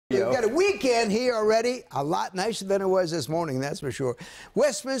We've got a weekend here already, a lot nicer than it was this morning, that's for sure.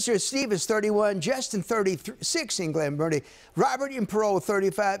 Westminster, Steve is 31, Justin 36 in Glen Burnie, Robert in Parole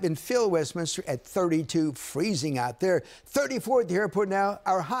 35, and Phil Westminster at 32, freezing out there. 34 at the airport now.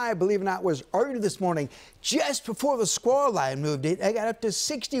 Our high, believe it or not, was early this morning, just before the squall line moved in. It got up to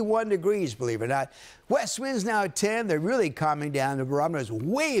 61 degrees, believe it or not. West winds now at 10. They're really calming down. The barometer is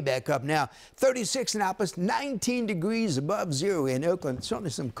way back up now. 36 in Annapolis, 19 degrees above zero in Oakland. Certainly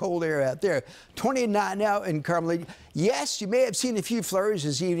some cold air out there. 29 now in Carmelita. Yes, you may have seen a few flurries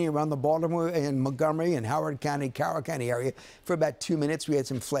this evening around the Baltimore and Montgomery and Howard County, Carroll County area. For about 2 minutes, we had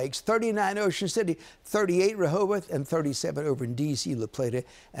some flakes. 39 Ocean City, 38 Rehoboth, and 37 over in D.C., La Plata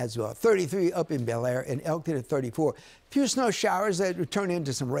as well. 33 up in Bel Air and Elkton at 34. Few snow showers that turn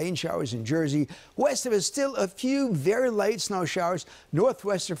into some rain showers in Jersey. West of it, still a few very light snow showers.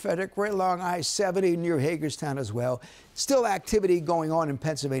 Northwest of Frederick, right along I-70 near Hagerstown as well. Still activity going on in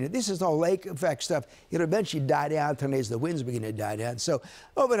Pennsylvania. This is all lake effect stuff. It'll eventually die down tonight as the winds begin to die down. So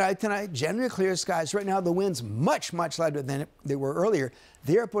overnight tonight, generally clear skies. Right now the winds much lighter than they were earlier.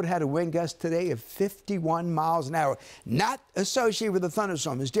 The airport had a wind gust today of 51 miles an hour. Not associated with a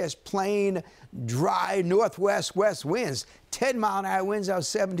thunderstorm. It's just plain, dry, northwest-west winds. 10-mile-an-hour winds out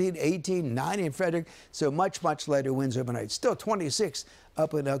 17, 18, 90 in Frederick. So much lighter winds overnight. Still 26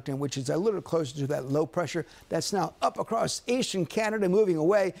 up in Elkton, which is a little closer to that low pressure that's now up across eastern Canada, moving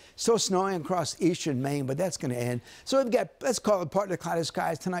away. Still snowing across eastern Maine, but that's going to end. So we've got, let's call it partly cloudy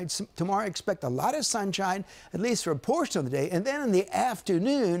skies tonight. Tomorrow, expect a lot of sunshine, at least for a portion of the day. And then in the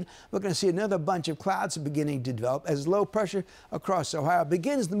afternoon, we're going to see another bunch of clouds beginning to develop as low pressure across Ohio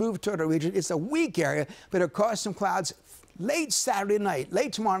begins to move toward our region. It's a weak area, but it'll cause some clouds late Saturday night,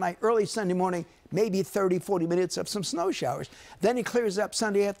 late tomorrow night, early Sunday morning, maybe 30, 40 minutes of some snow showers. Then it clears up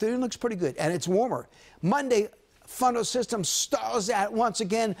Sunday afternoon, looks pretty good, and it's warmer. Monday, frontal system stalls out once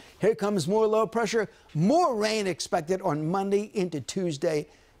again. Here comes more low pressure, more rain expected on Monday into Tuesday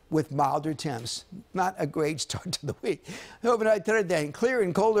with milder temps. Not a great start to the week. Overnight today, clear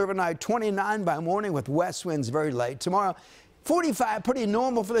and cold overnight, 29 by morning with west winds very light. Tomorrow, 45, pretty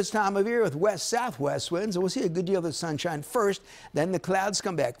normal for this time of year with west-southwest winds. We'll see a good deal of the sunshine first, then the clouds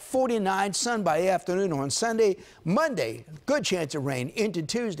come back. 49, sun by afternoon on Sunday. Monday, good chance of rain into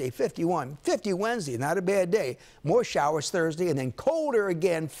Tuesday, 51. 50 Wednesday, not a bad day. More showers Thursday, and then colder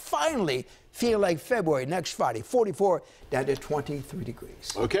again, finally feeling like February next Friday. 44 down to 23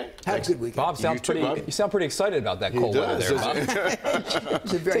 degrees. Okay. Have a good weekend. Bob, you sound pretty excited about that cold weather there, Bob.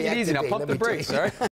 It's a very Take it easy now. Pump the brakes, all right?